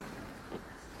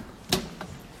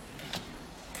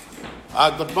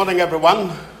Good morning,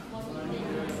 everyone.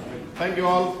 Thank you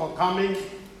all for coming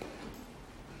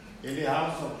in the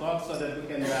house of God so that we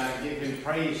can give Him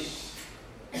praise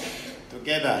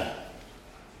together.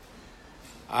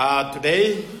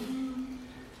 Today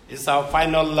is our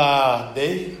final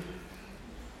day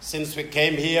since we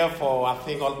came here for, I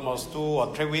think, almost 2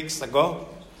 or 3 weeks ago.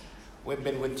 We've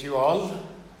been with you all.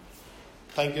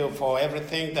 Thank you for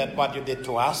everything what you did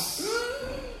to us.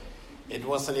 It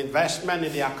was an investment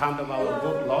in the account of our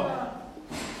good Lord.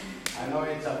 I know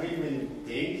it's a win-win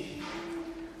thing.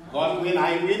 God win,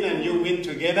 I win, and you win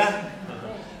together.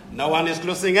 No one is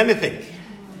losing anything.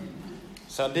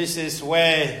 So this is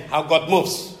how God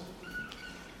moves.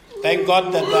 Thank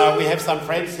God that we have some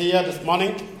friends here this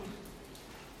morning.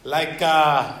 Like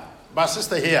my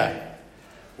sister here.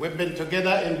 We've been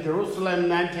together in Jerusalem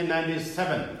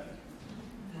 1997.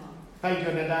 Thank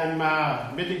you that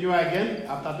I'm meeting you again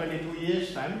after 22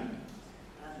 years' time.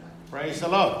 Praise the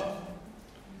Lord.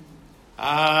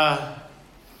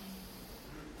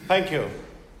 Thank you.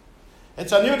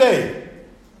 It's a new day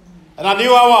and a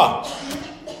new hour,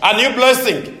 a new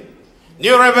blessing,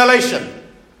 new revelation.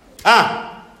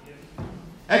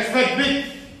 Expect big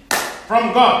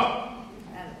from God.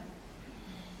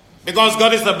 Because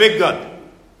God is a big God.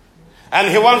 And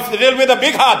He wants to deal with a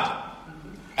big heart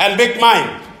and big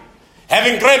mind.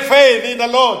 Having great faith in the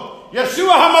Lord,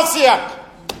 Yeshua HaMashiach,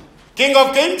 King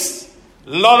of Kings,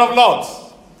 Lord of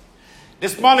Lords.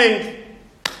 This morning,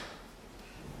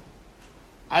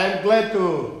 I am glad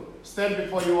to stand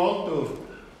before you all to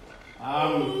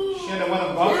share the word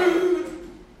of God.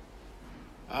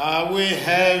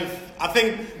 I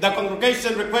think the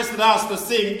congregation requested us to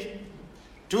sing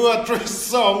 2 or 3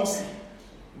 songs,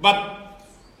 but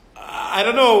I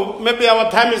don't know, maybe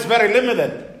our time is very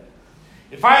limited.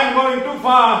 If I am going too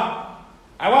far,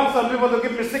 I want some people to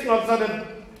give me signals so that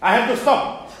I have to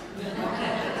stop.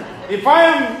 If I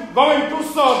am going too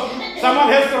short, someone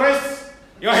has to raise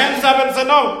your hands up and say,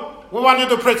 no, we want you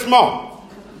to preach more.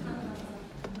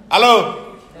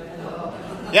 Hello?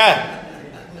 Yeah.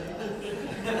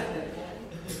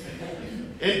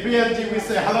 In PNG we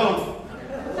say hello.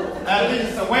 And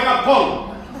this is a wake-up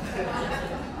call.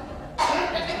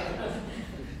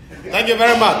 Thank you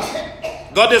very much.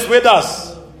 God is with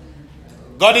us.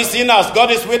 God is in us.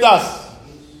 God is with us.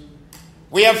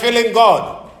 We are feeling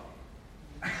God.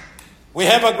 We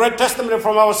have a great testimony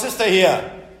from our sister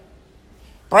here.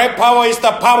 Prayer power is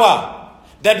the power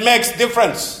that makes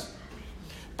difference.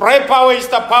 Prayer power is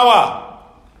the power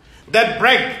that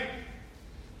breaks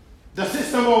the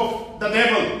system of the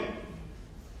devil.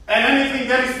 And anything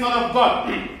that is not of God,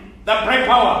 the prayer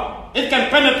power, it can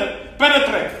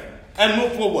penetrate and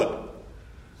move forward.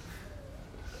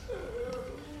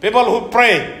 People who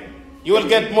pray, you will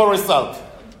get more result.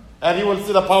 And you will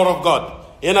see the power of God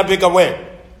in a bigger way.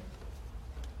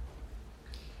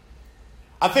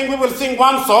 I think we will sing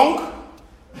one song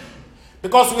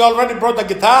because we already brought the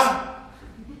guitar.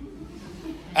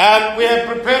 And we have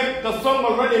prepared the song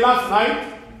already last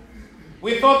night.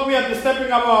 We thought we had been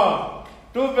stepping our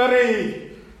 2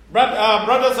 very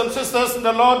brothers and sisters in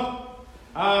the Lord.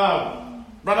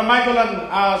 Brother Michael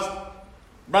and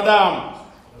Brother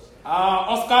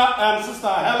Oscar and Sister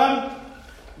Helen.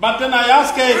 But then I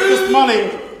asked her this morning,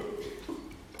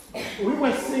 we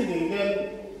were singing,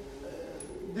 and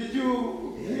did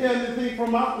you hear anything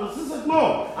from us? She said,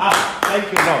 no.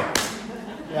 Thank you, Lord.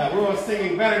 Yeah, we were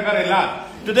singing very, very loud.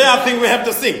 Today I think we have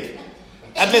to sing.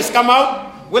 At least come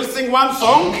out, we'll sing one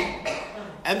song,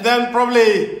 and then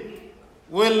probably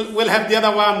we'll have the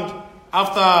other one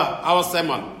after our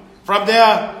sermon. From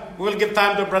there, we'll give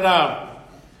time to Brother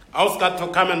Oscar to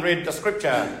come and read the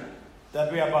scripture that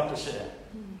we are about to share.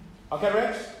 Okay,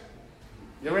 Rex?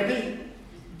 You ready?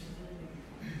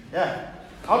 Yeah.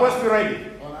 Always be ready.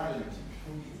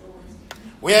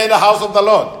 We are in the house of the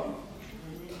Lord.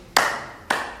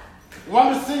 You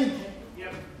want to sing?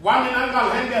 One in Uncle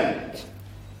Hengen.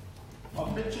 Or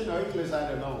Pidgin or English,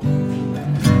 I don't know.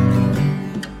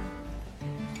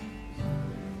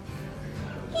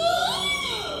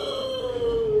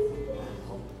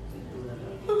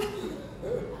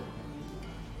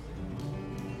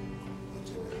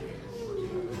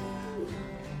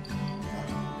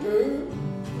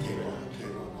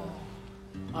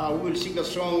 We will sing a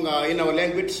song in our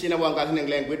language, in our Angkalian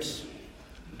language.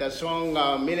 The song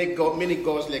meaning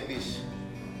goes like this.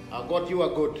 God, you are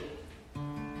good.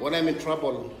 When I'm in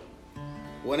trouble,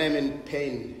 when I'm in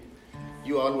pain,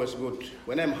 you are always good.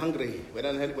 When I'm hungry, when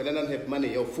I don't have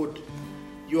money or food,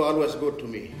 you are always good to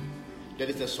me. That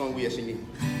is the song we are singing.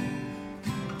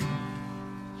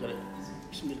 Sorry.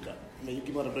 May you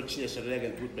give out a bit chair so that I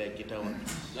can put back guitar on.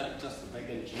 Just the back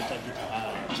and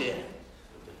Chair.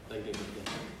 Thank you.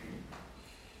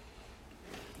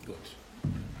 Good.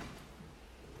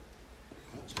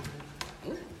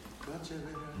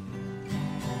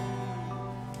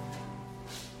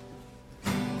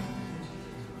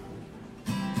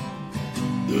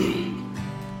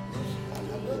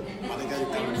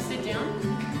 You want to sit down?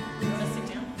 You want to sit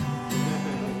down?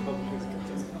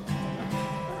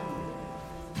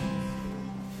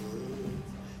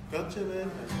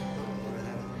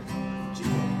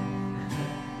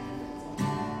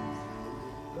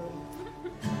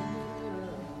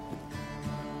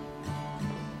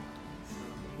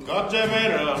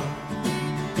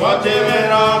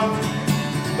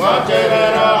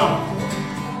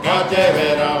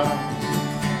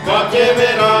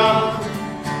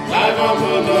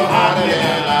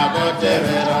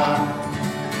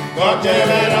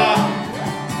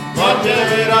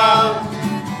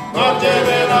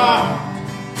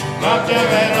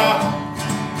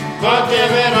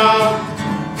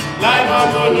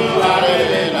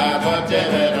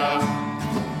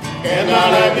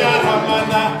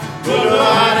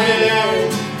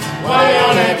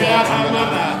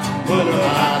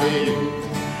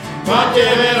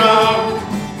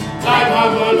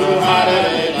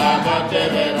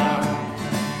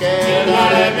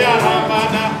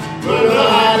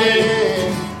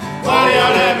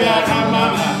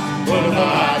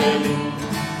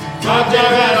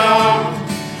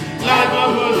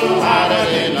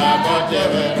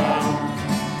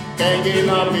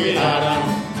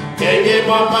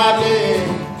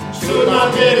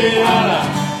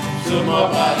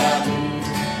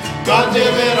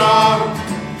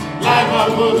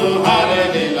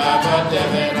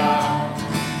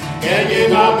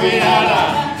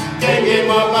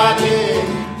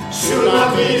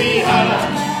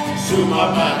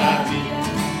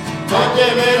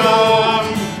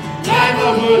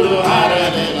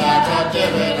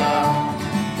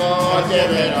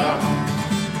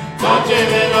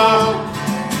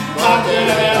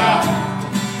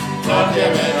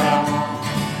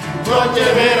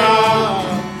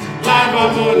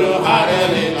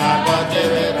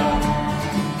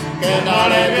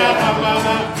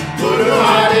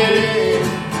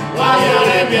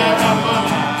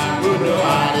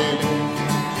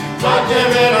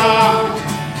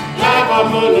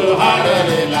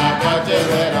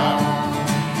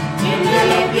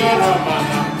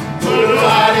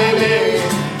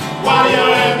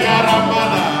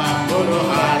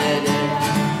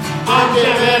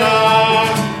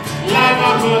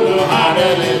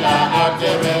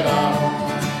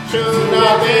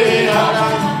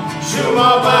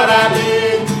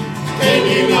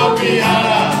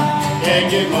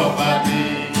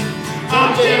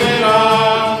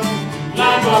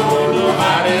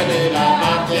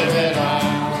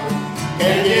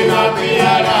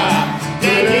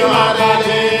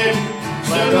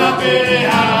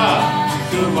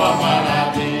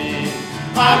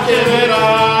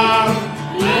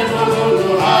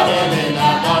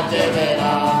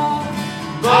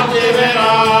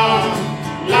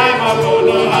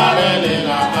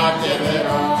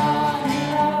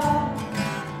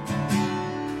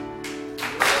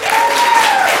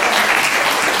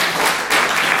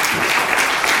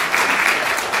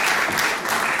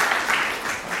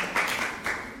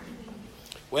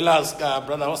 We'll ask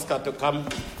Brother Oscar to come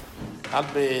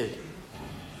help me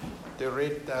to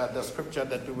read the scripture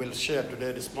that we will share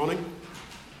today this morning.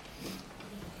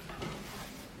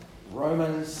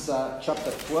 Romans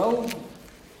chapter 12,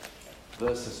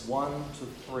 verses 1 to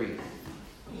 3.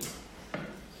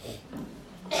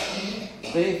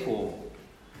 Therefore,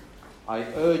 I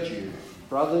urge you,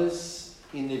 brothers,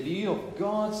 in the view of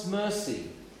God's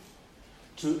mercy,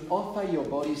 to offer your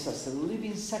bodies as a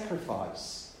living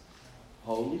sacrifice,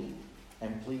 holy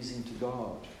and pleasing to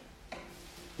God.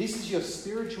 This is your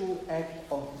spiritual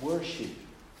act of worship.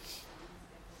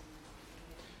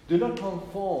 Do not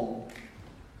conform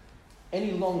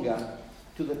any longer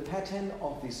to the pattern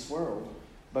of this world,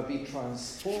 but be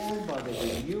transformed by the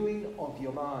renewing of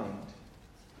your mind.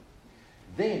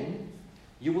 Then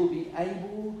you will be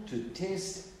able to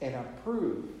test and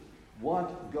approve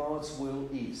what God's will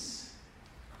is.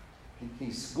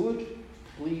 His good,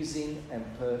 pleasing, and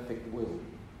perfect will.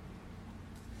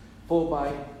 For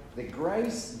by the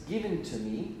grace given to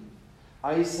me,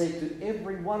 I say to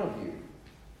every one of you,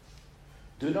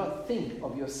 do not think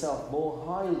of yourself more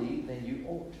highly than you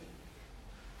ought,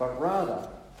 but rather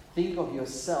think of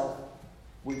yourself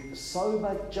with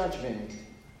sober judgment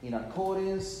in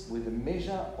accordance with the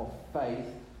measure of faith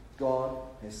God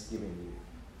has given you.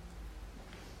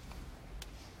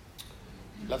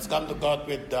 Let's come to God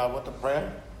with a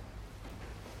prayer.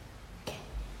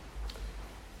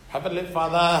 Heavenly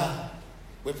Father,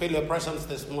 we feel your presence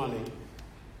this morning.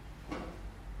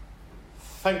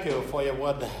 Thank you for your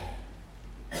word.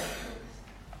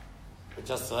 We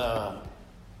just heard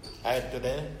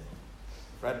today,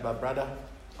 read by Brother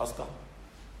Oscar.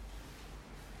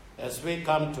 As we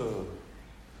come to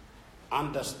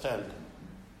understand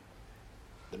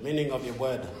the meaning of your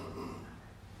word,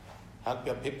 help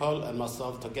your people and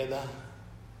myself together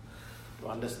to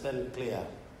understand clear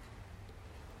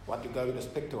what you're going to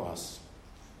speak to us.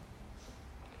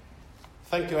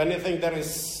 Thank you. Anything that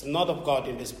is not of God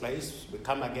in this place, we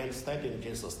come against that in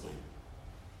Jesus' name.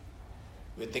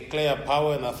 We declare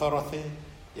power and authority,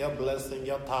 your blessing,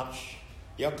 your touch,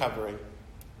 your covering,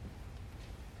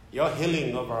 your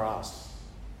healing over us.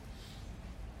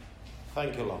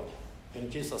 Thank you, Lord.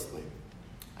 In Jesus' name,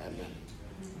 amen.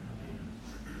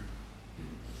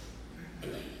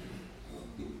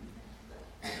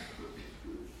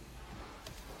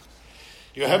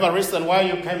 You have a reason why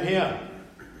you came here.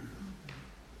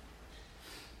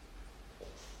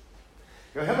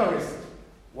 You have a reason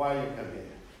why you came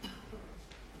here.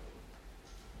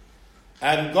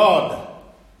 And God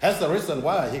has a reason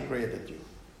why He created you.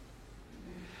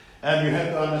 And you have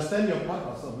to understand your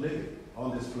purpose of living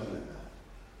on this planet.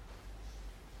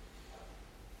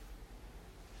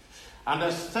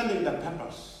 Understanding the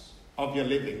purpose of your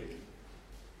living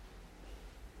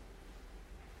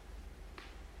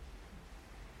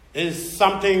is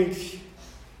something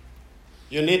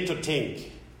you need to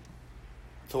think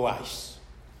twice.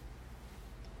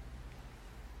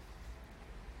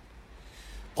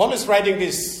 Paul is writing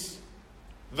this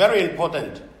very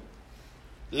important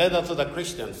letter to the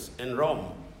Christians in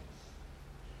Rome.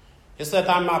 He said,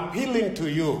 I'm appealing to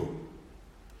you,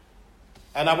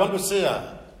 and I want to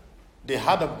share the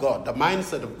heart of God, the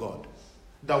mindset of God,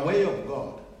 the way of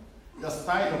God, the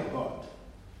style of God.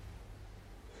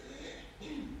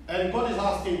 And God is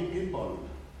asking people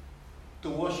to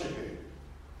worship Him.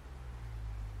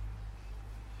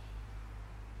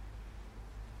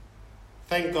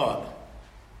 Thank God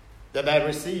that I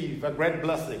receive a great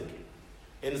blessing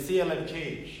in CLM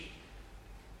Change.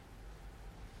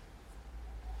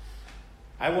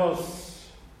 I was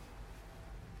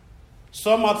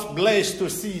so much blessed to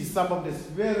see some of these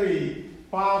very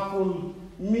powerful,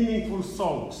 meaningful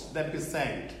songs that we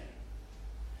sang.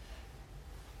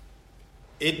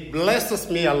 It blesses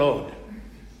me a lot,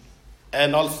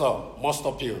 and also most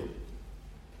of you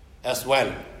as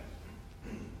well.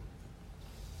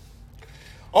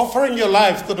 Offering your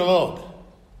life to the Lord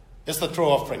is the true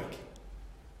offering.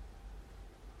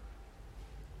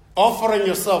 Offering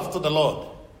yourself to the Lord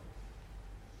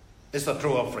is the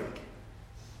true offering.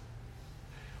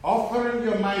 Offering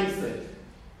your mindset,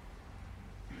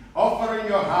 offering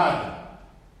your heart,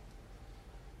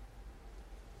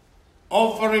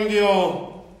 offering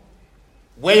your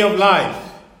way of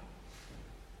life.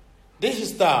 This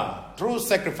is the true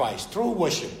sacrifice, true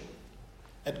worship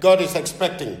that God is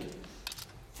expecting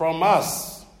from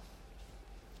us.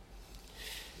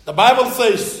 The Bible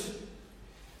says,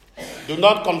 do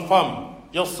not conform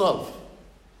yourself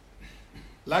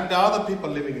like the other people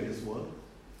living in this world.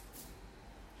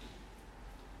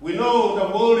 We know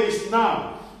the world is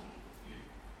now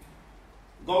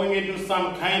going into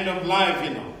some kind of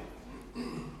life,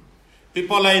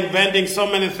 People are inventing so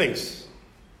many things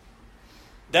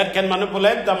that can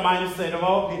manipulate the mindset of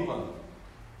our people,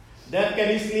 that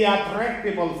can easily attract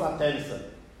people's attention.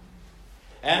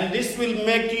 And this will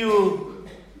make you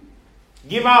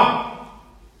give up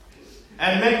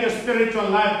and make your spiritual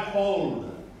life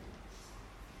cold.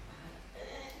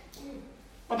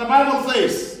 But the Bible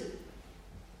says,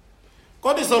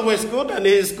 God is always good, and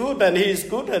He is good, and He is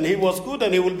good, and He was good,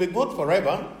 and He will be good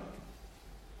forever.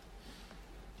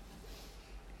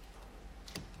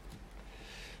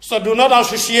 So do not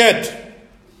associate.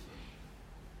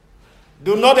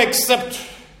 Do not accept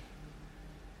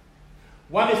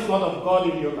what is not of God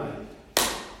in your life.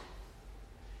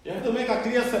 You have to make a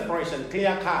clear separation,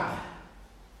 clear cut,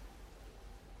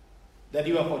 that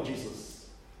you are for Jesus.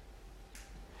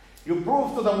 You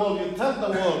prove to the world, you tell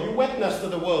the world, you witness to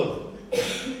the world,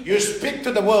 you speak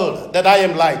to the world that I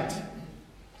am light.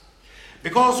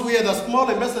 Because we are the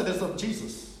small ambassadors of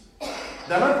Jesus,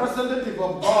 the representative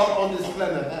of God on this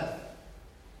planet Earth.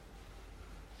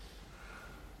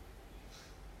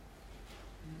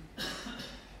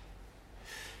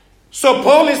 So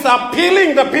Paul is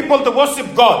appealing the people to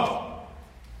worship God.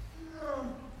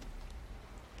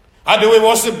 How do we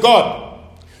worship God?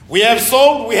 We have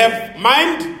soul, we have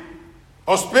mind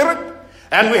or spirit,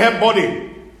 and we have body.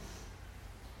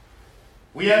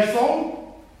 We have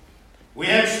soul, We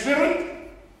have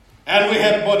spirit and we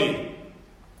have body.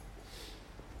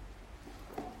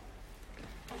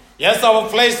 Yes, our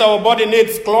flesh, our body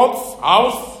needs clothes,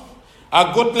 house,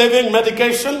 a good living,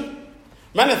 medication,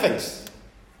 many things.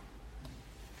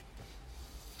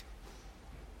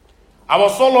 Our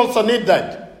soul also needs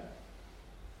that.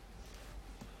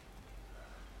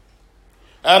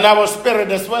 And our spirit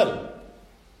as well.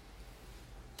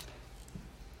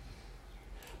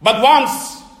 But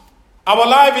once our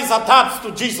life is attached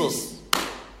to Jesus,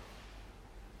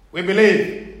 we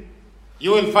believe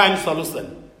you will find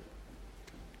solution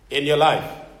in your life.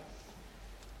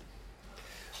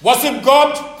 Worship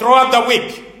God throughout the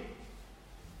week.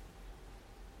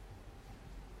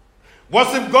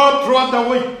 Worship God throughout the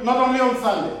week, not only on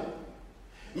Sunday.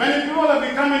 Many people are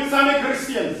becoming Sunday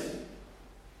Christians.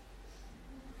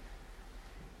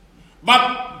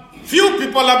 But few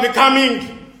people are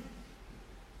becoming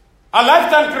a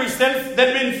lifetime Christians.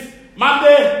 That means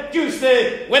Monday,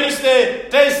 Tuesday, Wednesday,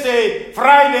 Thursday,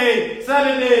 Friday,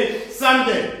 Saturday,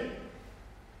 Sunday.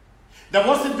 The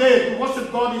worship day to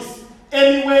worship God is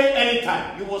anyway,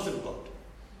 anytime you worship God.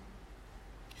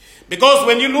 Because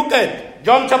when you look at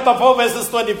John chapter 4 verses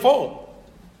 24,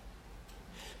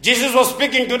 Jesus was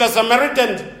speaking to the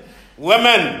Samaritan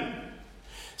woman.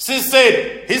 He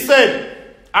said,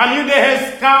 a new day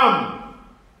has come.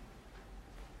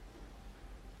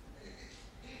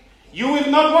 You will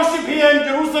not worship here in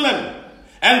Jerusalem.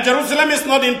 And Jerusalem is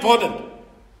not important.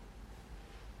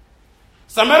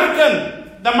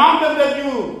 Samaritan, the mountain that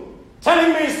you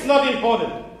telling me is not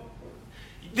important.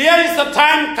 There is a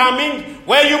time coming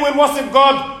where you will worship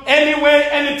God anyway,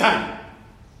 anytime.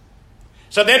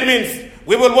 So that means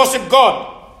we will worship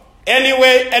God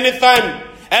anyway, anytime.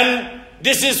 And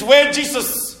this is where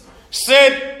Jesus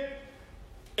said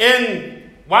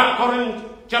in 1 Corinthians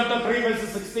chapter 3 verse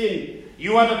 16,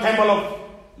 you are the temple of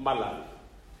my life.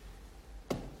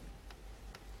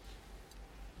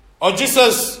 Or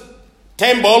Jesus'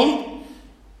 temple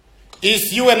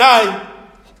is you and I.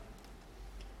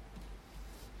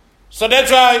 So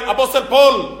that's why Apostle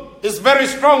Paul is very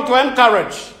strong to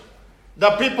encourage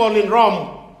the people in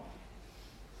Rome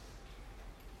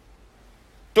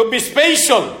to be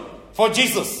special for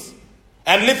Jesus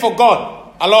and live for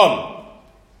God alone.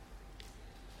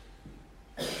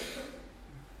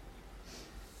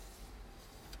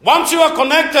 Once you are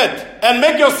connected and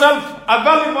make yourself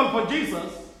available for Jesus,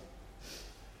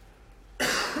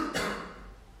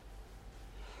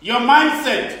 your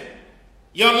mindset,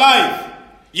 your life,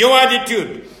 your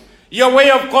attitude, your way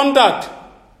of conduct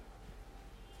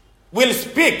will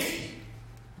speak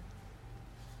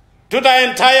to the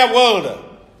entire world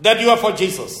that you are for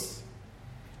Jesus.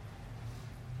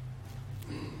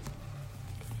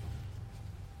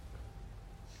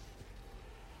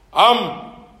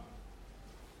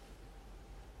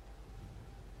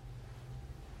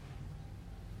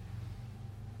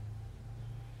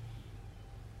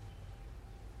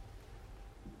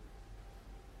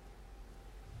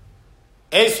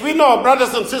 As we know,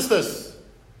 brothers and sisters,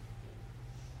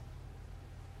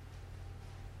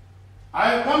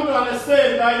 I have come to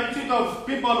understand the attitude of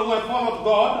people who have followed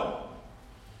God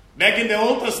back in the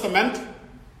Old Testament.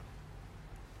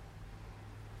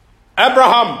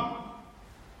 Abraham,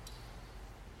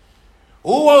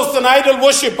 who was an idol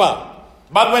worshipper,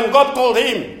 but when God called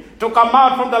him to come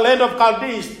out from the land of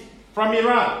Chaldees, from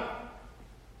Iraq,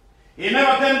 he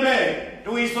never turned back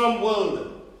to his own world.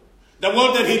 The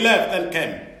world that he left and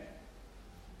came.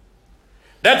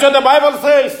 That's what the Bible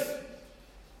says.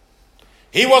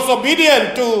 He was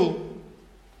obedient to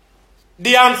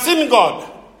the unseen God.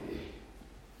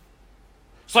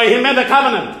 So he made a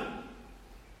covenant.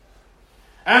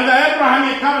 And the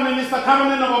Abrahamic covenant is the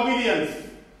covenant of obedience.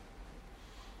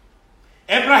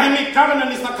 Abrahamic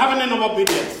covenant is the covenant of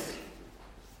obedience.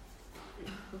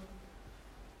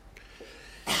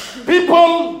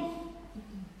 People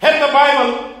have the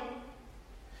Bible.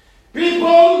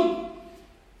 People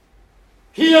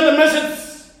hear the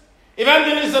message,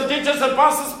 evangelists and teachers and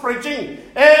pastors preaching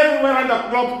everywhere in the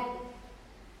globe.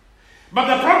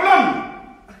 But the problem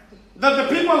that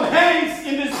the people have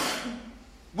in this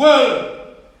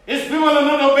world is people are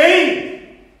not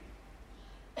obeying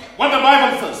what the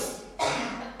Bible says.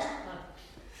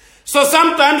 So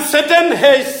sometimes Satan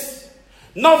has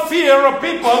no fear of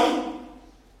people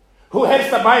who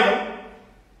hate the Bible.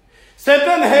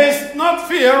 Satan has not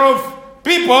fear of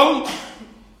people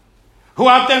who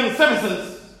attend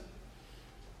services.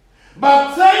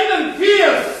 But Satan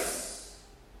fears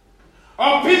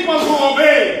of people who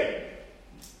obey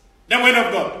the word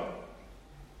of God.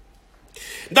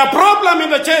 The problem in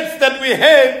the church that we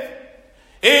have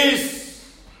is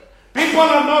People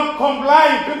are not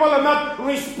complying. People are not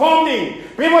responding.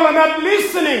 People are not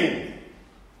listening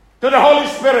to the Holy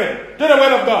Spirit, to the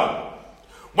Word of God.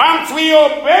 Once we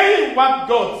obey what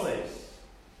God says,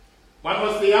 what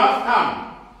was the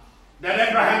outcome that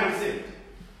Abraham received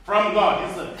from God?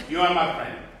 He said, you are my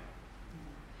friend.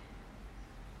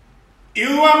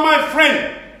 You are my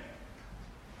friend.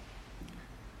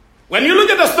 When you look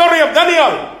at the story of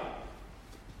Daniel,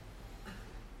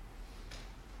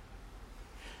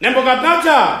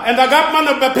 Nebuchadnezzar and the government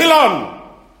of Babylon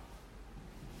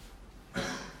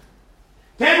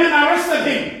came and arrested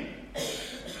him.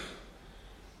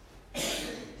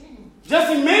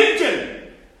 Just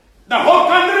imagine, the whole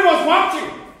country was watching.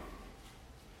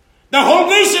 The whole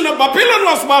nation of Babylon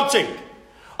was watching.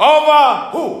 Over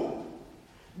who?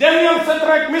 Daniel,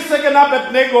 Shadrach, Meshach, and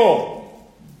Abednego.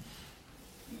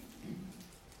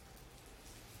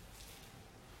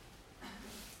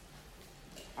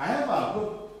 I have a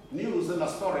good news and a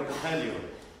story to tell you.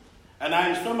 And I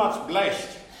am so much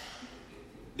blessed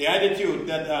the attitude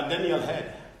that Daniel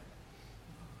had.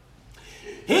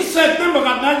 He said,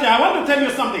 Nebuchadnezzar, I want to tell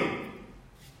you something.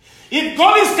 If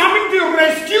God is coming to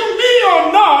rescue me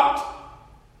or not,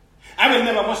 I will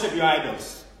never worship your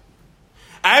idols.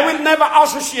 I will never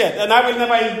associate and I will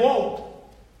never involve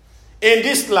in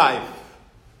this life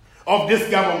of this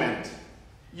government,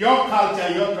 your culture,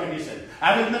 your tradition.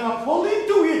 I will never fall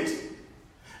into it.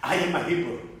 I am a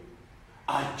Hebrew.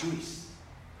 I am Jewish.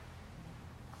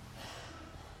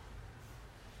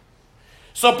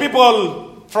 So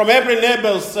people from every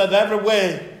neighbors and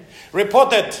everywhere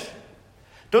reported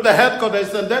to the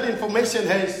headquarters, and that information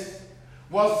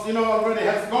already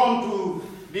has gone to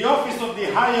the office of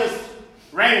the highest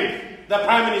rank, the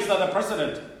Prime Minister, the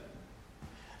President.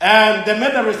 And they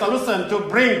made a resolution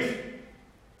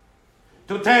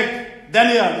to take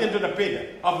Daniel into the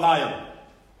pit of lion.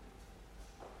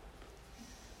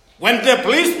 When the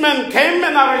policeman came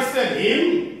and arrested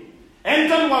him,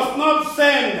 angel was not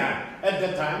sent at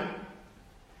the time.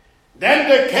 Then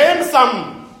there came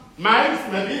some miles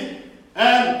maybe,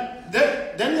 and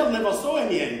Daniel never saw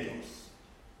any angels.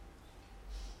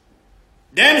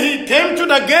 Then he came to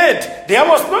the gate. There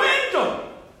was no angel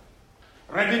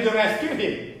ready to rescue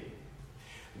him.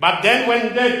 But then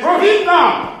when they threw him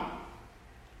down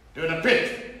to the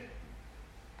pit,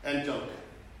 angel came.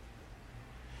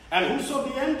 And who saw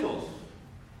the angels?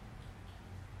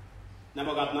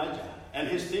 Nebuchadnezzar and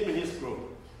his team and his group.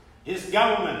 His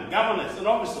governors and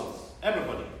officers,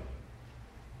 everybody.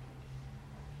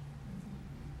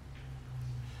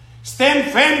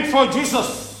 Stand firm for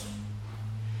Jesus.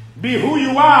 Be who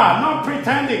you are, not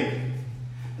pretending,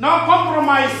 not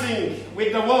compromising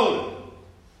with the world.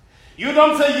 You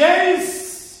don't say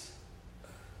yes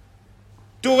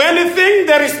to anything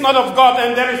that is not of God,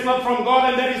 and that is not from God,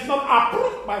 and that is not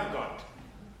approved by God.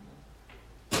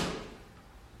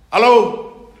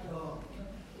 Hello?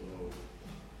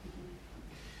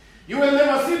 You will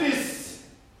never see this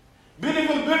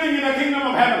beautiful building in the kingdom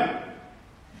of heaven.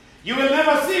 You will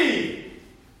never see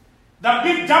the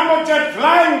big jumbo jet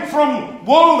flying from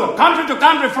world, country to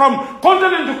country, from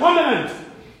continent to continent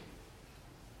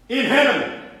in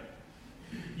heaven.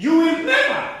 You will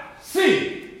never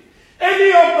see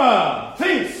any of the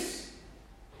things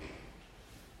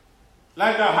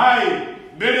like the high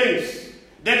buildings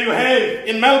that you have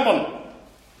in Melbourne,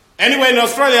 anywhere in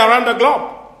Australia, around the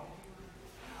globe.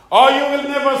 Or you will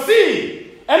never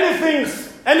see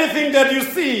anything that you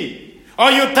see, or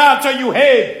you touch, or you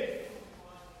have.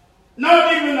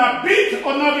 Not even a bit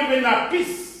or not even a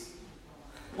piece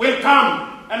will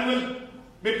come and will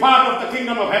be part of the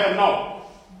kingdom of heaven. No.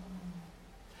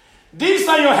 These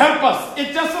are your helpers.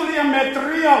 It's just only a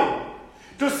material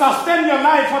to sustain your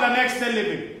life for the next day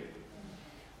living.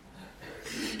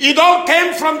 It all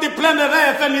came from the planet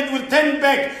Earth, and it will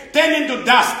turn into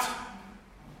dust.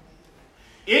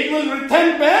 It will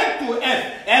return back to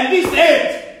earth. And this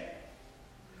earth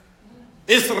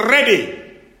is ready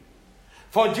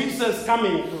for Jesus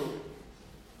coming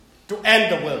to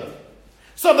end the world.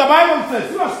 So the Bible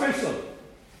says, you are special.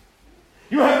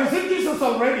 You have received Jesus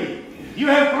already. You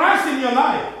have Christ in your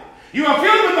life. You are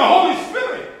filled with the Holy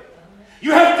Spirit.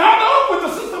 You have come out with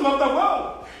the system of the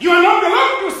world. You are not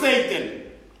belong to Satan.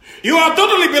 You are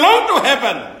totally belong to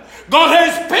heaven. God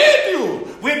has paid you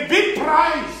with big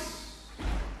price.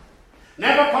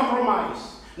 Never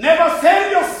compromise. Never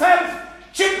sell yourself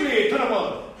cheaply to the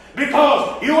world.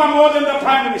 Because you are more than the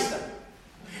Prime Minister.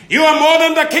 You are more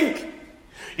than the King.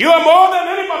 You are more than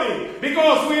anybody.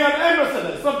 Because we are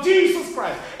ambassadors of Jesus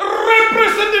Christ.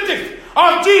 Representative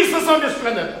of Jesus on this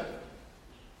planet.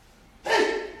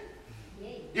 Hey,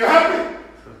 you happy?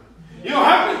 You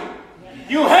happy?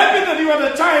 You happy that you are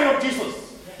the child of Jesus?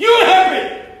 You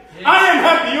happy? I am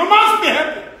happy. You must be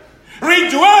happy.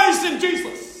 Rejoice in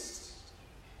Jesus.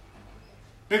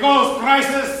 Because Christ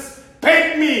has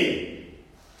paid me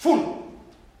full.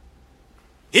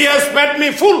 He has paid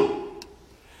me full.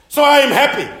 So I am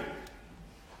happy.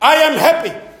 I am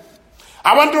happy.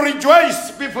 I want to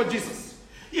rejoice before Jesus.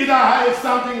 Either I have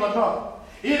something or not.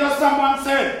 Either someone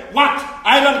said, what?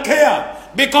 I don't care.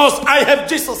 Because I have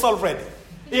Jesus already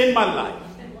in my life.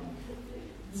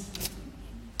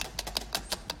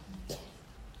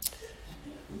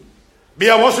 Be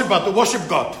a worshiper to worship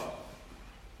God.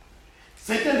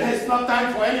 Satan has no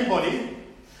time for anybody.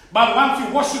 But once you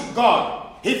worship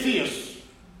God, he fears.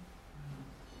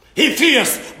 He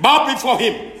fears. Bow before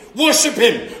him. Worship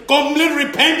him. Complete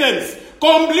repentance.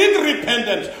 Complete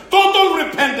repentance. Total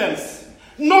repentance.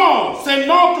 No. Say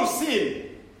no to sin.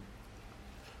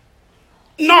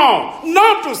 No.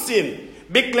 No to sin.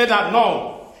 Big letter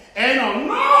no. And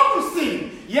no to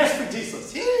sin. Yes to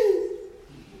Jesus.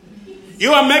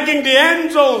 You are making the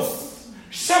angels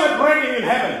celebrating in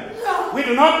heaven. We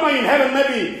do not know in heaven.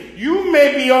 Maybe you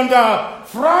may be on the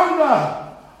front,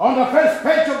 on the first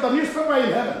page of the newspaper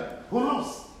in heaven. Who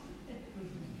knows?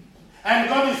 And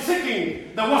God is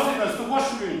seeking the worshippers to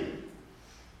worship him.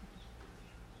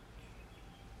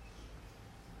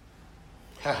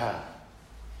 Ha ha.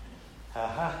 Ha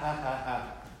ha ha ha ha.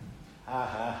 Ha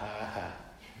ha ha ha.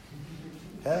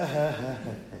 Ha ha ha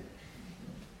ha.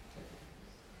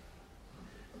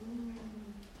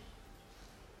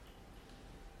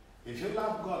 If you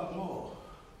love God more,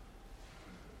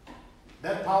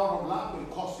 that power of love will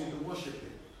cause you to worship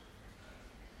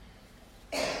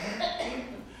him.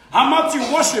 How much you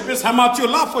worship is how much you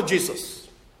love for Jesus.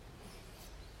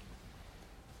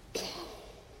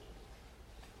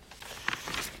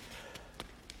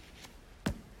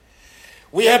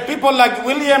 We have people like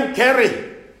William Carey.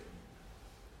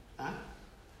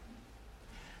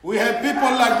 We have people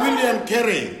like William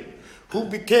Carey, who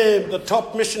became the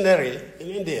top missionary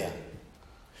in India.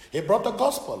 He brought the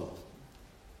gospel.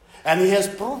 And he has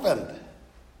proven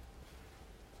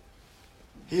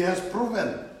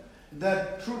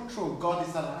that true God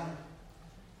is alive.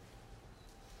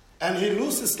 And he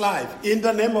loses his life in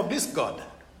the name of this God.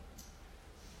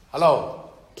 Hello?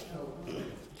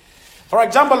 For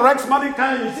example, Rex Monica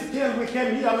and Ezekiel, we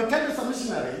came here. We came as a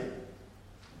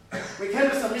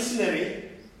missionary.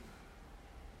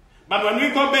 But when we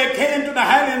go back here into the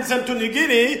Highlands and to New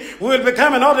Guinea, we will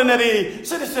become an ordinary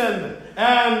citizen.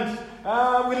 And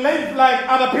we live like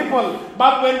other people.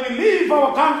 But when we leave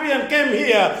our country and came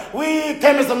here, we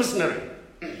came as a missionary.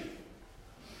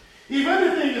 If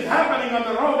anything is happening on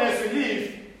the road as we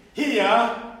live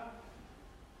here,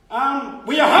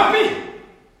 we are happy.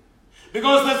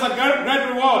 Because there's a great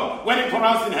reward waiting for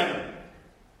us in heaven.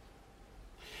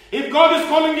 If God is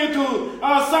calling you to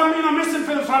some mission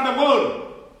fields around the world,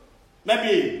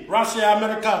 maybe Russia,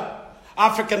 America,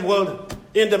 African world,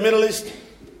 in the Middle East,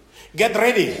 get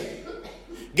ready.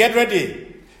 Get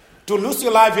ready to lose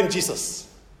your life in Jesus.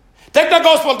 Take the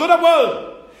gospel to the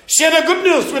world. Share the good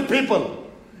news with people.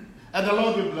 And the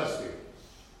Lord will bless you.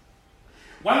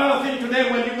 One other thing today,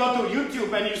 when you go to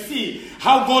YouTube and you see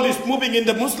how God is moving in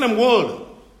the Muslim world.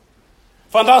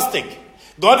 Fantastic.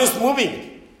 God is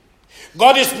moving.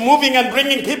 God is moving and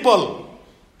bringing people.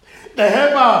 They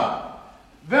have a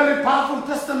very powerful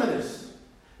testimonies.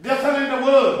 They're telling the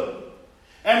world.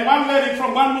 And one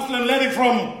Muslim lady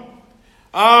from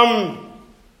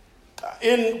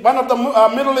in one of the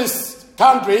Middle East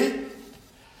country,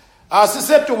 she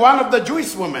said to one of the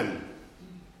Jewish women,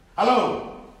 hello,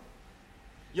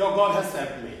 your God has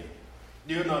saved me.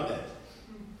 Do you know that?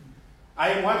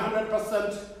 I am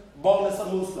 100% born as a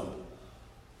Muslim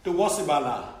to worship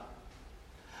Allah.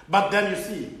 But then you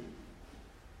see,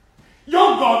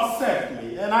 your God saved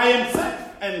me and I am safe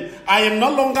and I am no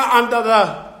longer under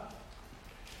the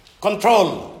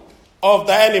control of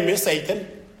the enemy, Satan.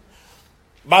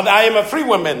 But I am a free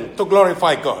woman to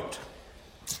glorify God.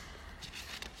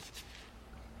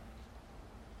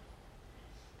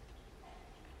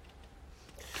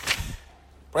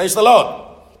 Praise the Lord.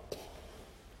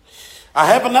 I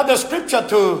have another scripture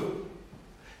to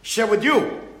share with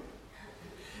you.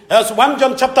 There's 1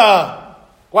 John chapter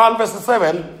 1 verse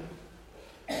 7,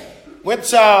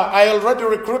 which I already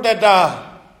recruited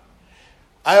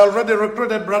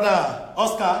Brother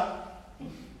Oscar.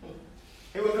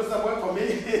 He will do some work for me.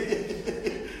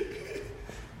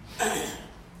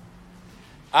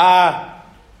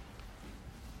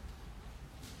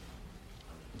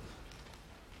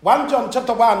 1 John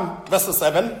chapter 1 verses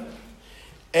 7,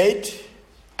 8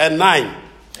 and 9.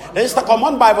 There is the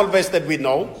common Bible verse that we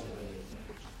know.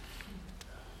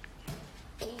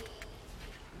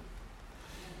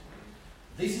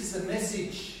 This is the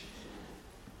message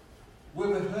we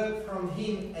have heard from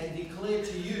him and declare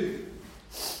to you.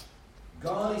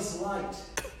 God is light.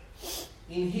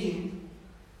 In him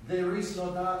there is no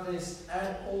darkness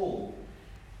at all.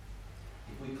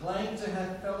 If we claim to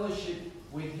have fellowship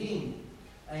with him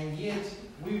and yet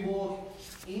we walk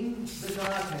in the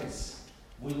darkness,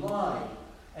 we lie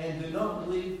and do not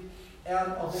live out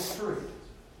of the truth.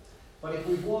 But if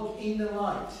we walk in the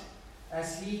light,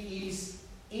 as he is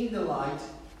in the light,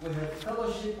 we have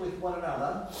fellowship with one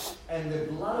another, and the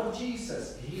blood of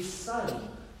Jesus, his Son,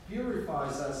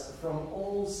 purifies us from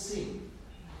all sin.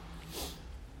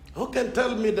 Who can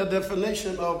tell me the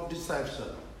definition of deception?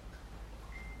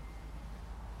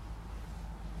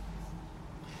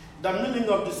 The meaning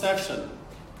of deception.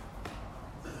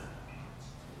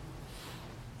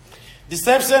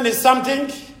 Deception is something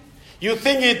you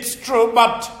think it's true,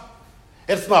 but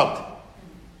it's not.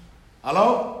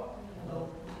 Hello? Hello?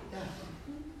 Yeah.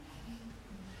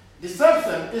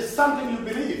 Deception is something you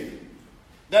believe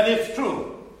that it's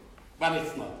true, but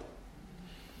it's not.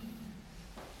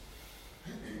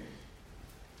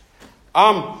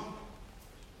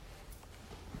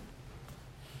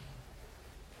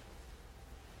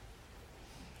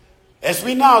 As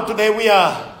we know today, we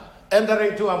are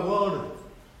entering to a world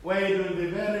where it will be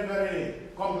very, very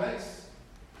complex.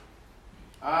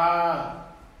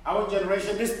 Our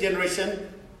generation, this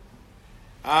generation,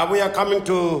 we are coming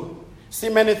to see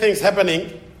many things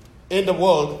happening in the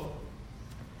world.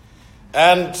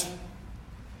 And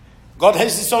God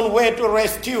has his own way to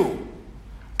rescue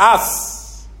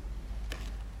us.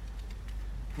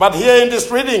 But here in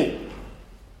this reading,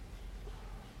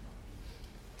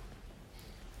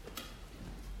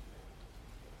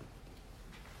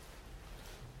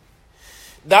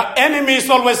 the enemy is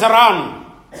always around.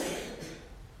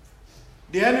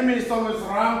 The enemy is always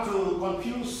around to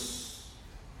confuse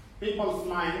people's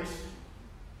minds.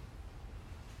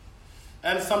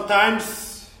 And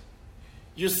sometimes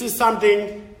you see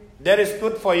something that is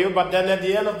good for you, but then at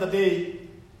the end of the day,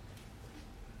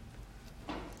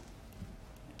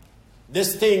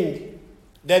 this thing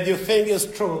that you think is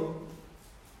true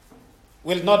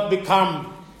will not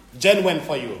become genuine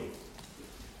for you.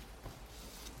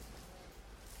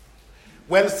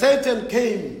 When Satan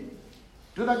came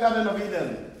to the Garden of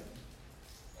Eden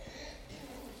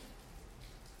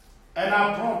and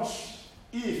approached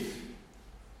Eve,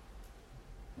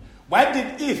 why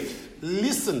did Eve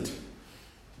listen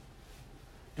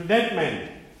to that man?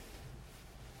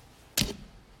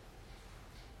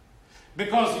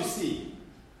 Because you see,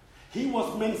 he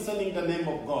was mentioning the name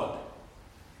of God.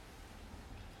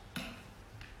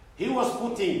 He was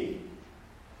putting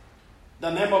the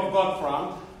name of God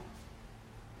front.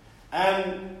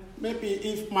 And maybe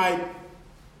Eve might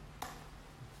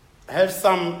have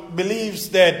some beliefs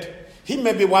that he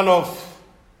may be one of,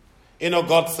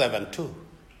 God's servant too.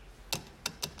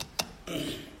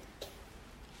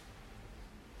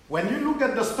 When you look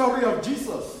at the story of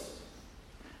Jesus,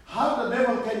 how the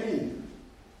devil came in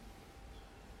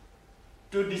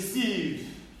to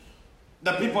deceive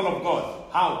the people of God.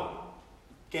 How?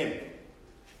 Came.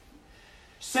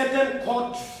 Satan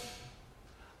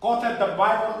quoted the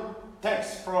Bible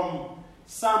text from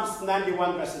Psalms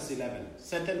 91 verses 11.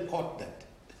 Satan caught that.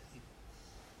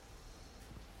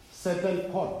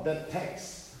 Satan caught that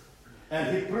text.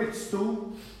 And he preached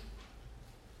to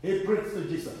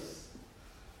Jesus.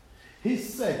 He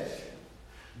said,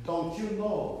 don't you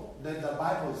know that the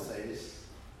Bible says,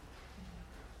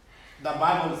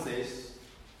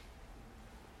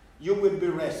 you will be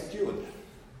rescued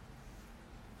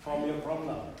from your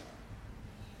problem.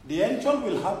 The angel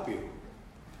will help you.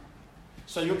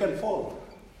 So you can fall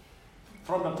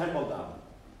from the temple down,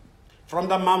 from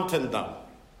the mountain down.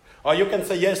 Or you can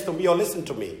say yes to me or listen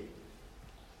to me.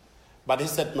 But he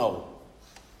said, no,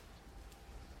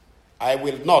 I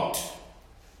will not.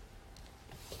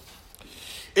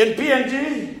 In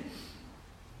PNG,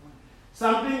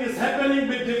 something is happening a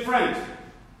bit different,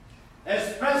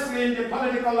 especially in the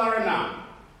political arena.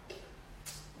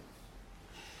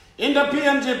 In the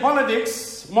PNG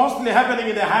politics, mostly happening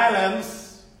in the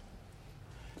highlands,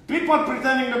 people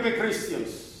pretending to be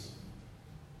Christians,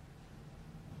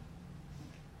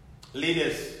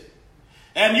 leaders.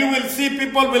 And you will see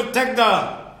people will take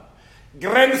the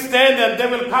grandstand and they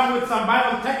will come with some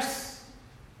Bible texts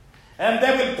and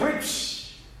they will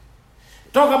preach,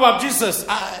 talk about Jesus.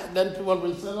 Then people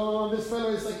will say, oh, this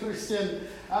fellow is a Christian.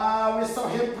 We saw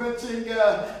him preaching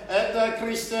at the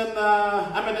Christian,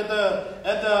 at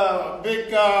the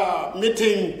big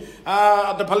meeting,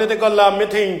 the political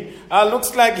meeting.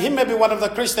 Looks like he may be one of the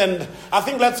Christians. I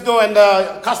think let's go and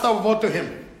cast our vote to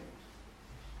him.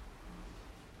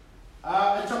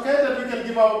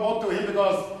 give our vote to him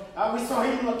because we saw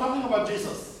him talking about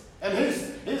Jesus. And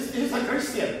he's a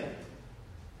Christian.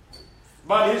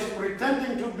 But he's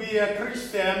pretending to be a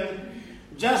Christian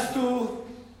just to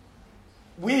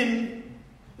win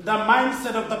the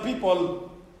mindset of the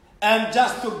people and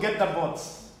just to get the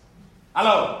votes.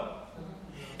 Hello?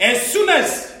 As soon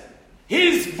as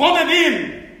he's voted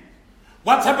in,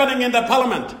 what's happening in the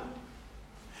parliament?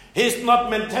 He's not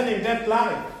maintaining that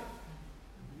life.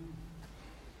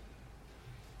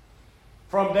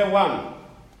 From day one,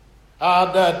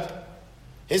 that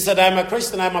he said, I'm a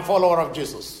Christian, I'm a follower of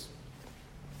Jesus.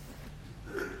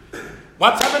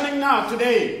 What's happening now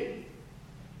today?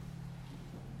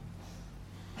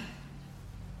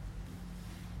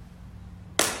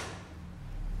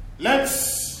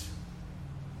 Let's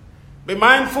be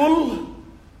mindful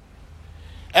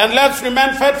and let's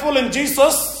remain faithful in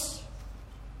Jesus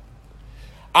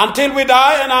until we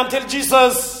die and until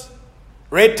Jesus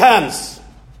returns.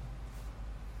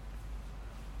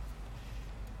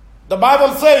 The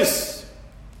Bible says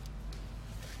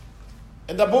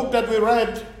in the book that we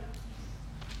read,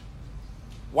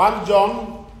 1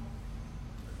 John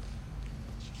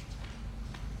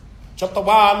chapter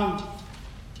 1,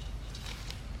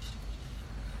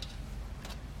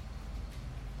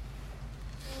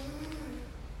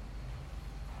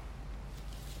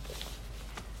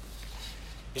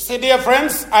 you see, dear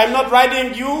friends, I am not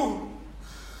writing you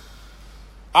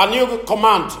a new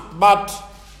command, but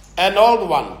an old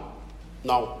one.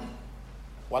 No.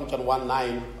 1 John 1,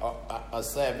 9 or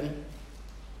 7.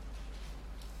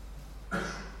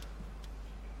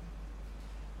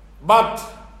 But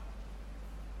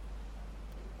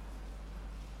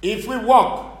if we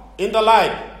walk in the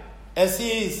light as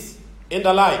he is in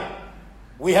the light,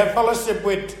 we have fellowship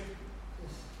with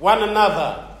one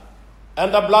another,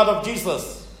 and the blood of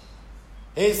Jesus,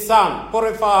 his Son,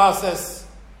 purifies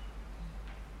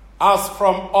us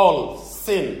from all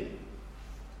sin.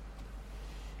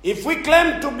 If we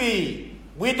claim to be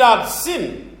without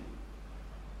sin,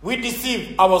 we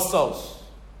deceive ourselves.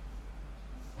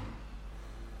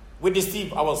 We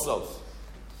deceive ourselves.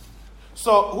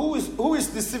 So who is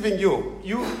deceiving you?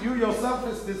 You yourself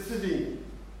is deceiving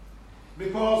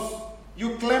because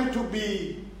you claim to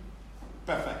be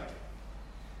perfect.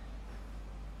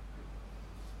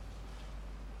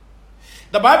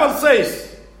 The Bible says,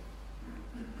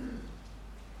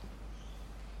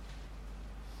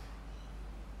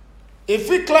 if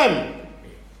we claim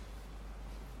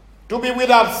to be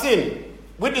without sin,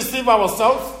 we deceive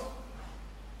ourselves,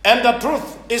 and the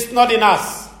truth is not in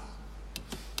us.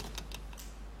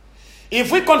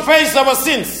 If we confess our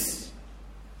sins,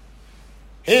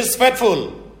 he is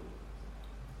faithful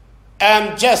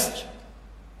and just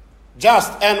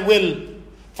and will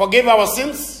forgive our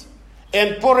sins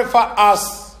and purify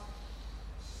us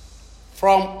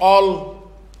from all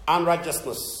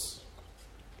unrighteousness.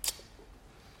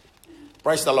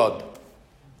 Praise the Lord.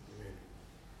 Amen.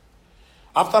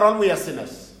 After all, we are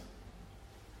sinners,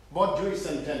 both Jews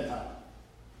and Gentile.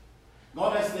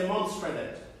 God has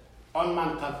demonstrated on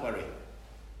Mount Calvary.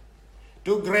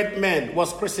 2 great men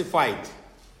was crucified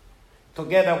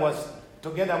together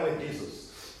with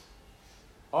Jesus.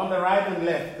 On the right and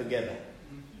left together.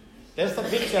 There's a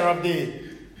picture of the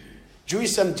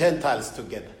Jews and Gentiles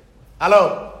together.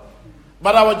 Hello.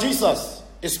 But our Jesus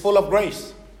is full of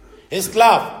grace. His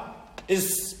love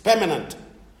is permanent.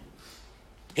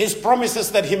 His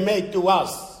promises that he made to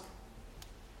us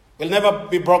will never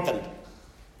be broken.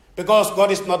 Because God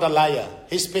is not a liar.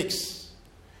 He speaks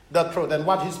the truth. And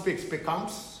what he speaks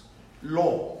becomes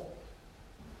law.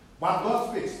 What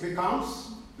God speaks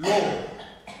becomes law.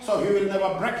 So he will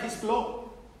never break his law.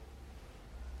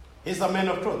 He's a man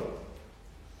of truth.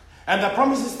 And the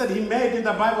promises that he made in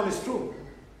the Bible is true.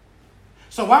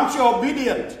 So once you're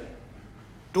obedient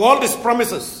to all these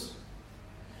promises,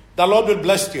 the Lord will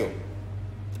bless you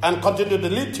and continue to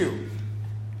lead you,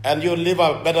 and you'll live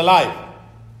a better life.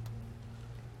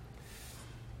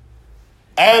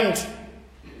 And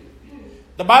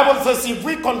the Bible says if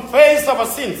we confess our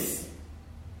sins,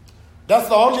 that's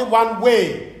the only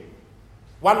one-way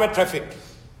traffic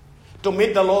to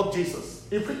meet the Lord Jesus.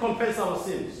 If we confess our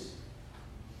sins,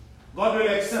 God will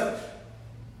accept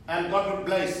and God will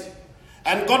bless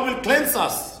and God will cleanse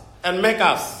us and make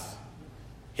us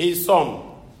his son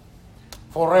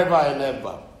forever and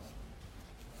ever.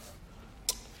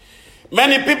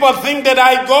 Many people think that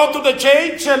I go to the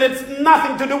church and it's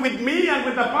nothing to do with me and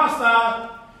with the pastor,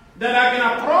 that I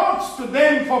can approach to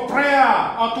them for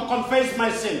prayer or to confess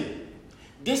my sin.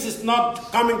 This is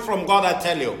not coming from God, I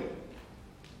tell you.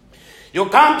 You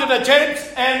come to the church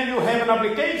and you have an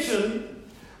obligation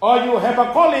or you have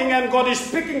a calling and God is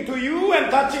speaking to you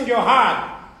and touching your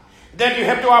heart, then you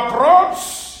have to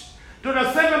approach to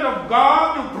the servant of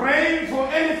God to pray for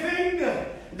anything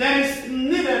that is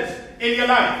needed in your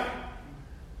life.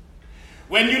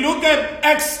 When you look at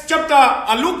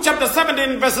Luke chapter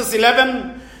 17 verses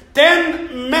 11,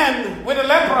 10 men with a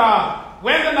lepra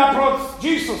went and approached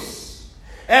Jesus.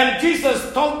 And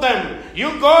Jesus told them,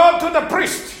 you go to the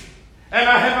priest. And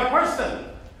I have a question.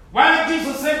 Why did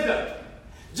Jesus say that?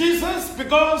 Jesus,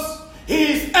 because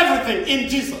he is everything in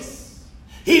Jesus.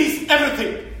 He is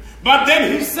everything. But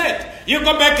then he said, you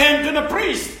go back into the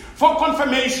priest for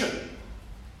confirmation.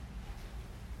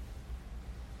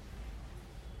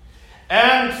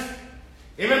 And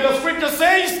even the scripture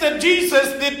says that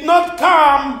Jesus did not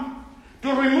come to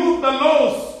remove the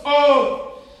laws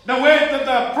or the way that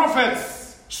the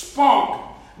prophets spoke,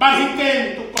 but he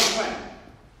came to confirm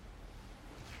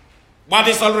what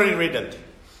is already written.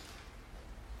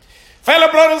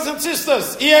 Fellow brothers and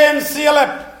sisters, here in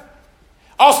CLF,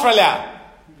 Australia,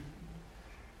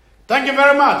 thank you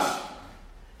very much.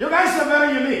 You guys are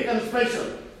very unique and special.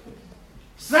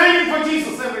 Standing for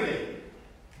Jesus every day.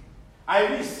 I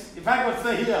wish if I could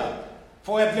stay here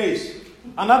for at least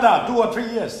another 2 or 3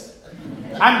 years.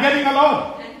 I'm getting a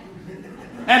lot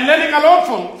and learning a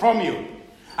lot from you.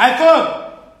 I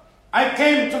thought I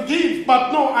came to give,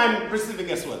 but no, I'm receiving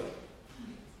as well.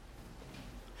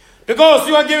 Because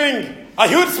you are giving a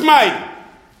huge smile,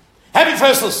 happy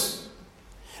faces,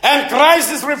 and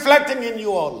Christ is reflecting in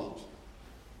you all.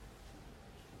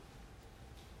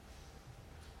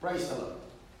 Praise the Lord.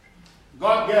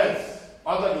 God gets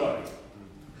all the glory.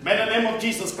 May the name of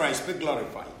Jesus Christ be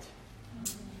glorified.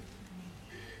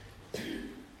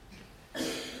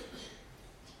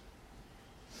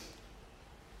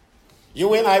 You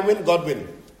win, I win, God win.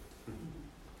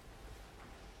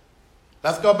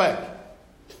 Let's go back.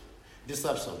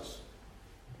 Deceptions.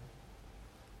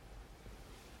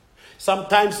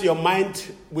 Sometimes your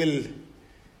mind will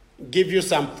give you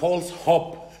some false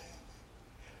hope,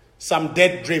 some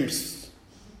dead dreams,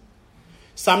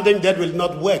 something that will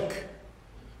not work.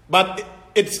 But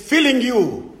it's filling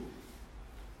you,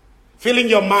 filling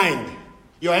your mind,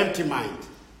 your empty mind.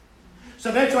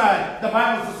 So that's why the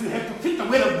Bible says you have to feed the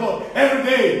word of God every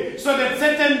day so that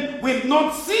Satan will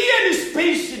not see any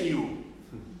space in you.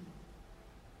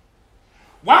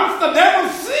 Once the devil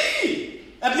sees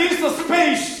at least the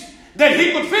space that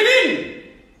he could fit in,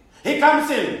 he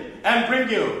comes in and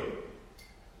brings you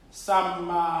some,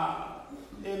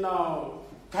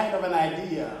 kind of an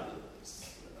idea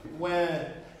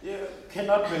where you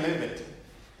cannot believe it.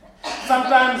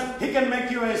 Sometimes he can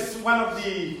make you as one of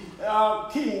the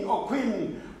king or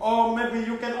queen, or maybe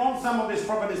you can own some of his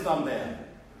properties down there.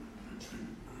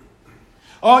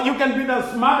 Or you can be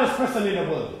the smartest person in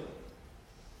the world.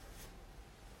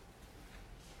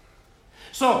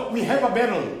 So we have a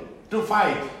battle to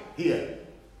fight here.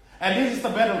 And this is the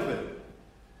battlefield.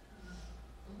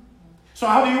 So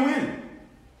how do you win?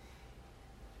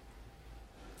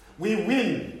 We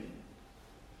win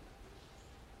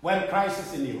when Christ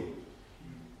is in you.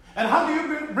 And how do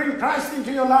you bring Christ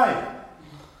into your life?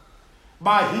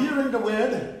 By hearing the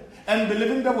word and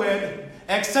believing the word,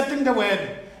 accepting the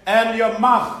word, and your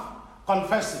mouth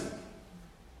confessing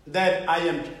that I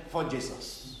am for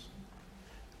Jesus.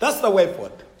 That's the way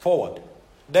forward.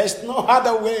 There's no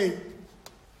other way.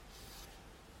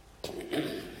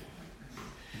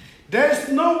 There's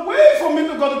no way for me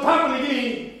to go to Papua New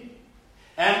Guinea,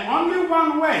 and only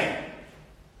one way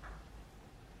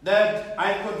that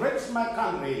I could reach my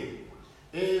country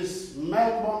is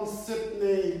Melbourne,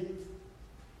 Sydney,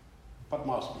 Port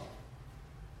Moresby.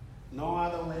 No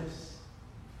other ways.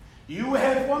 You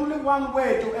have only one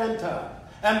way to enter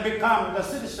and become the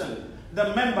citizen,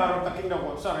 the member of the kingdom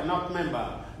of, sorry, not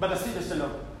member, but the citizen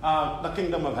of the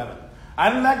kingdom of heaven.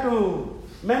 I'd like to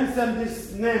mention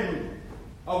this name,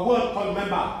 a word called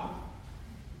member,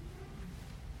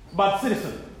 but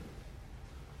citizen.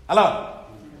 Hello?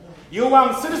 You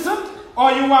want citizen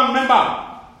or you want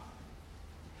member?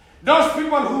 Those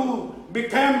people who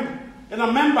became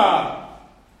a member,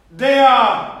 they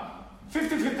are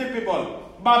 50-50 people.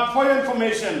 But for your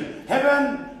information,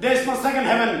 heaven, there's no second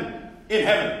heaven in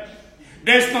heaven.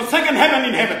 There's no second heaven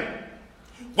in heaven.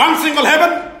 One single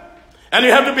heaven, and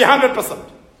you have to be 100%.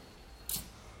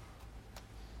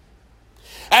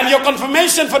 And your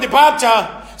confirmation for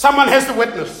departure, someone has to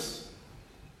witness.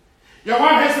 Your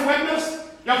wife has to witness.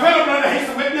 Your fellow brother has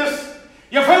to witness.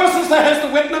 Your fellow sister has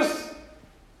to witness.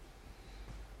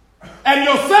 And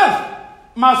yourself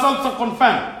must also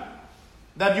confirm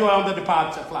that you are on the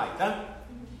departure flight.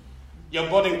 You're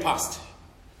boarding past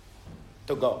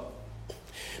to go.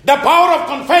 The power of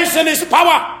confession is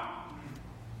power.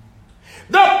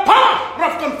 The power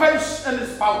of confession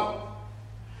is power.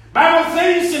 Bible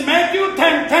says in Matthew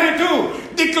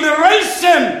 10:32,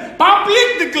 declaration,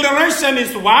 public declaration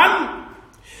is one,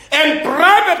 and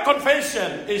private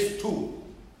confession is two.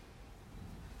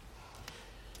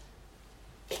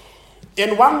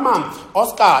 In 1 month,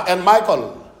 Oscar and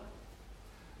Michael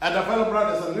and the fellow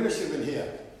brothers and leadership in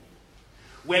here,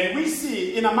 when we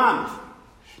see in a month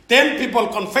 10 people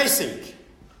confessing,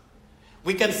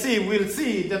 we'll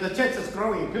see that the church is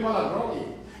growing. People are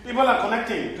growing. People are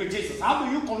connecting to Jesus. How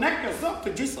do you connect yourself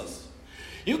to Jesus?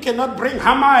 You cannot bring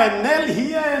hammer and nail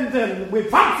here and then we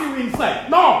punch you inside.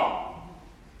 No.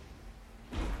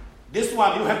 This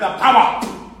one, you have the power.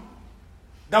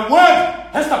 The word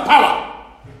has the power.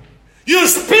 You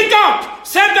speak out.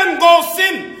 Satan goes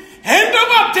in. Hand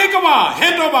over, take over.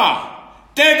 Hand over,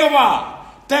 take over.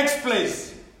 Takes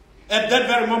place at that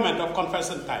very moment of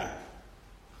confession time.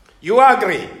 You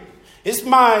agree?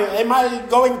 Am I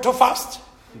going too fast?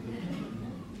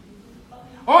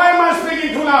 Or am I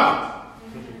speaking too loud?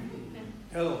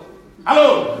 Hello.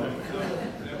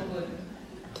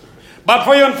 But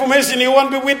for your information, you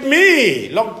won't be with me.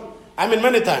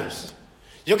 Many times.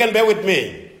 You can bear with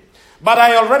me. But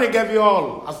I already gave you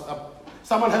all.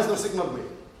 Someone has to signal me.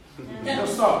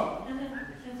 Just stop.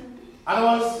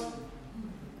 Otherwise,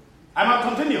 I must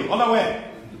continue all the way.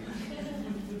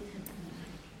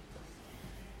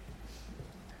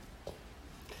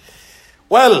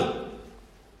 Well,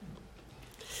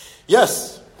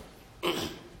 yes.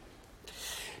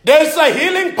 There is a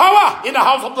healing power in the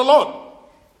house of the Lord.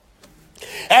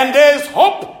 And there is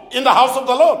hope in the house of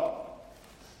the Lord.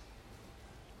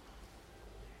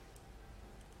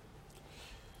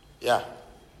 Yeah.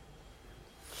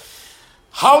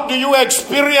 How do you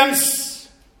experience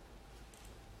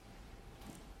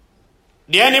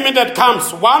the enemy that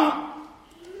comes? One,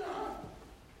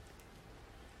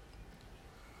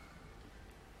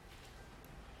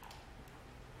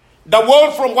 the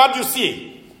world from what you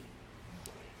see.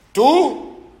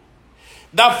 Two,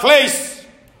 the flesh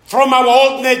from our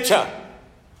old nature.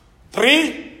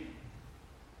 Three,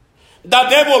 the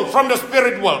devil from the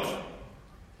spirit world.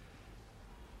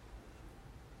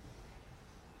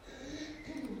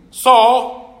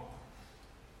 So,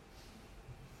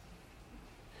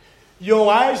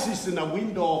 your eyes is in a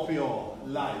window of your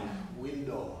life.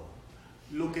 Window.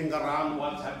 Looking around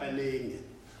what's happening.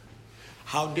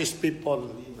 How these people,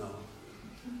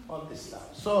 all this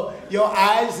stuff. So, your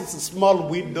eyes is a small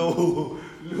window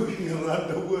looking around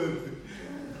the world.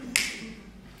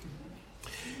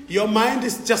 Your mind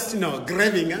is just,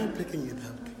 grabbing and picking it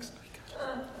up.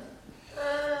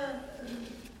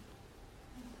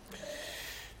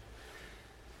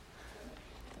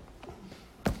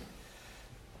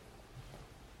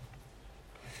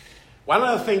 One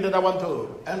other thing that I want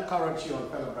to encourage you on,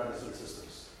 fellow brothers and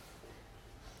sisters.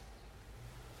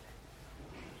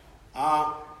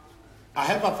 I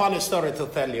have a funny story to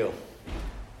tell you.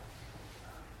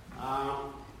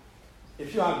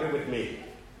 If you agree with me.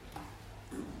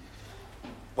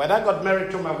 When I got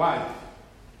married to my wife,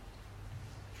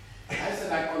 I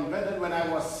said I converted when I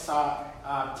was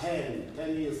 10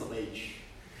 years of age.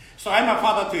 So I'm a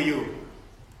father to you.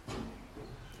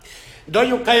 Though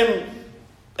you came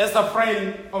as a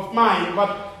friend of mine,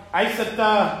 but I said,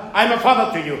 I'm a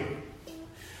father to you.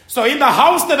 So in the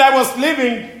house that I was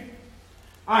living,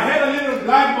 I had a little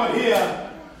blackboard here.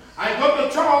 I got the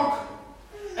chalk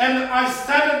and I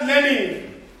started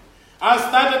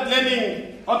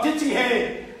learning or teaching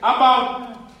her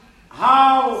about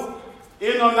how,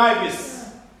 life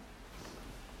is.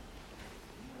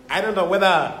 I don't know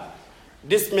whether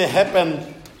this may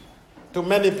happen to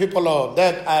many people or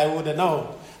that I wouldn't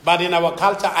know. But in our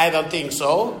culture, I don't think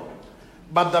so.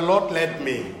 But the Lord led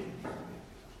me.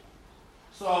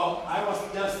 So I was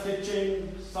just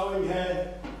teaching, showing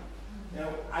her.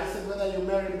 I said, whether you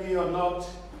marry me or not,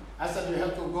 I said, you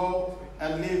have to go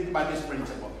and live by this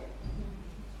principle.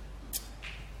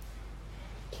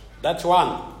 That's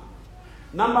one.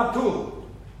 Number two.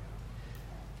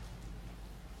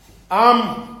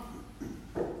 I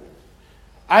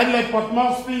left Port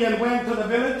Moresby and went to the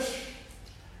village.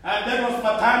 And that was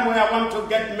the time where I want to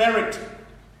get married.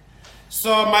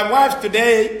 So my wife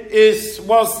today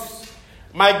was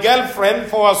my girlfriend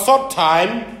for a short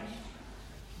time,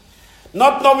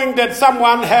 not knowing that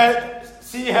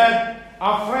she had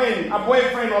a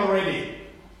boyfriend already.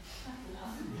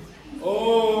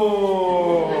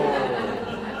 Oh.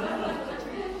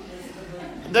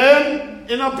 Then,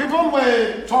 people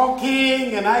were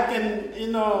talking and I can,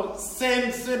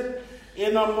 sense it,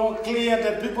 more clear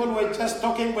that people were just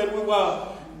talking when we were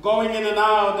going in and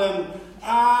out, and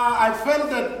I felt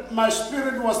that my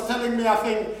spirit was telling me, I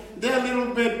think they're a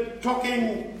little bit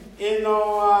talking,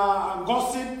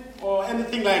 gossip or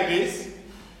anything like this.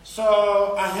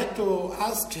 So I had to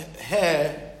ask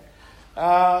her.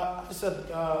 I said,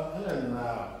 Helen,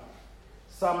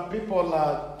 some people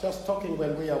are just talking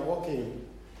when we are walking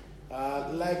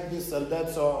like this and that.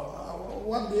 So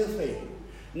what do you think?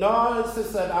 No, she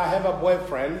said, I have a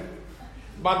boyfriend,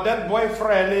 but that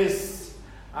boyfriend is,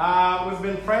 we've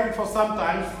been praying for some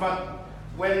time, but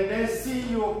when they see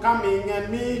you coming and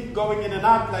me going in and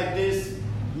out like this,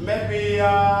 maybe they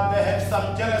have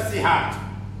some jealousy heart.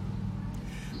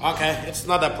 Okay, it's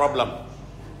not a problem.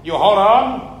 You hold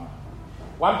on.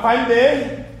 One fine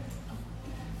day,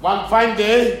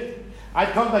 I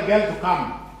told the girl to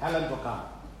come, Helen to come,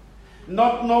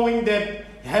 not knowing that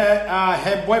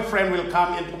her boyfriend will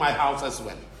come into my house as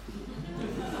well.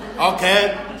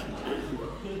 Okay.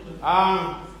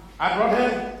 I brought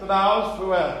her to the house. We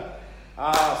were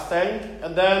staying,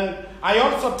 and then I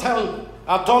also told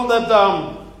that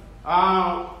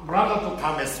brother to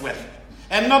come as well,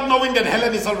 and not knowing that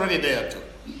Helen is already there too.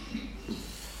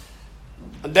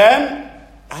 And then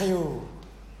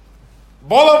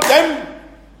both of them,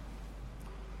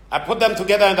 I put them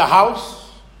together in the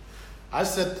house. I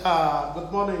said,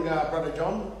 good morning, Brother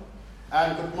John,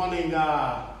 and good morning,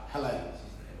 Helen,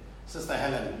 Sister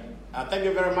Helen. Thank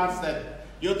you very much that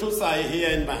you two are here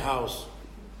in my house.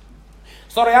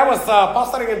 Sorry, I was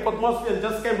pastoring in Port Moresby and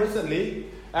just came recently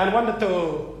and wanted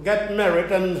to get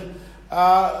married, and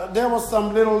there was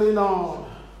some little,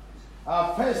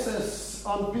 faces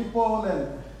on people,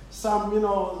 and some,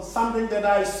 something that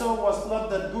I saw was not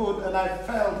that good, and I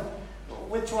felt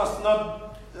which was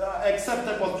not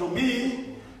acceptable to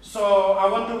me. So I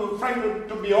want to, frankly,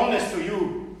 to be honest to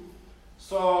you.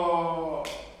 So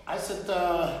I said,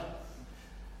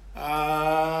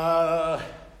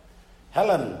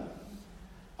 Helen,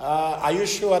 are you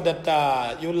sure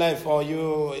that you live, or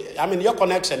your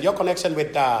connection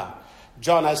with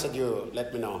John? I said, you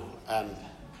let me know. And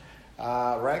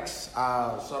Rex,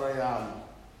 Helen,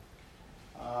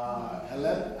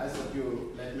 I said,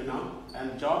 you let me know.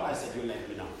 And John, I said, you let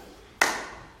me know.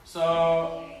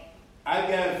 So I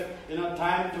gave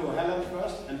time to Helen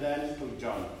first, and then to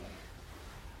John.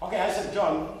 Okay, I said,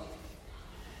 John,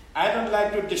 I don't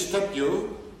like to disturb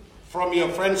you from your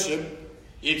friendship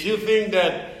if you think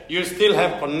that you still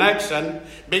have connection,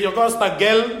 because the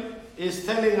girl is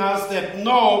telling us that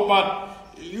no, but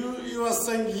you are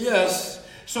saying yes.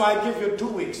 So I give you 2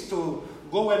 weeks to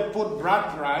go and put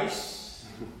bride price.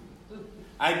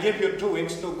 I give you 2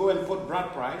 weeks to go and put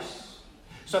bride price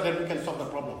so that we can solve the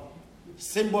problem.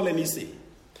 Simple and easy.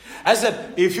 I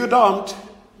said, if you don't,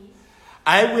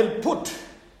 I will put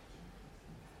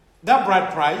the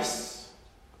bride price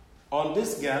on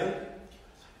this girl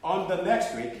on the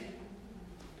next week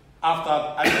after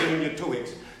I'm giving you 2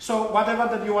 weeks. So whatever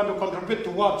that you want to contribute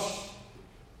towards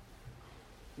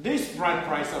this bride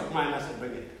price of mine, I said,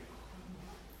 bring it.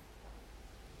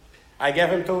 I gave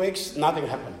him 2 weeks, nothing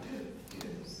happened.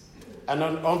 And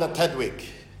on the third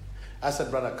week, I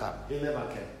said, brother, come. He never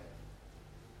came.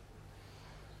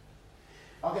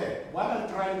 Okay, what I'm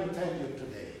trying to tell you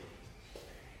today,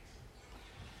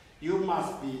 you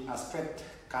must be a straight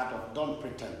cut off. Don't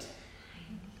pretend.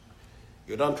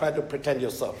 You don't try to pretend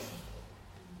yourself.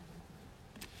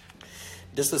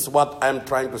 This is what I'm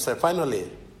trying to say. Finally,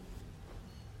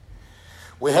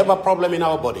 we have a problem in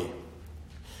our body.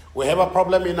 We have a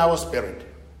problem in our spirit.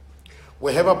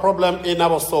 We have a problem in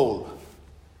our soul.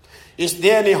 Is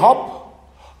there any hope,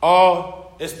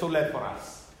 or it's too late for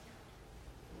us?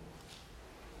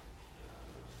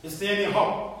 Is there any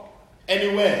hope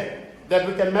anywhere that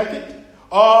we can make it,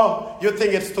 or you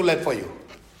think it's too late for you?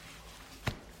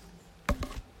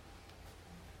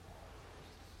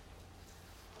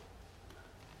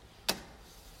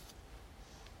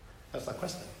 That's the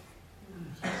question.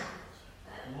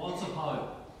 Lots of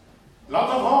hope.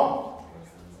 Lots of hope.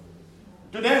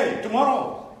 Today,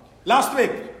 tomorrow, last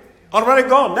week, already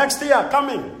gone, next year,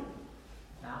 coming.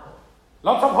 Now.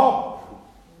 Lots of hope.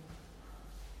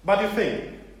 But you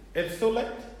think it's too late?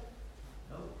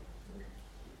 No.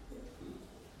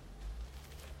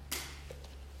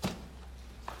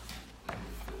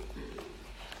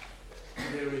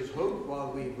 There is hope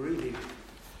while we're breathing.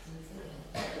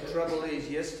 The trouble is,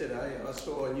 yesterday I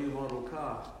saw a new model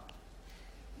car.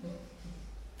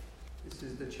 This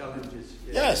is the challenges.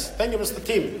 Yes, thank you, Mr.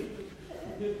 Tim.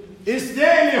 Is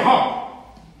there any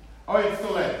hope? Or it's too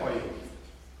late for you?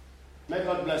 May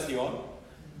God bless you all.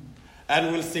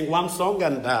 And we'll sing one song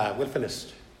and we'll finish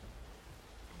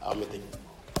our meeting.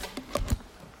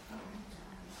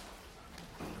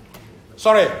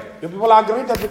 Sorry, you people agree that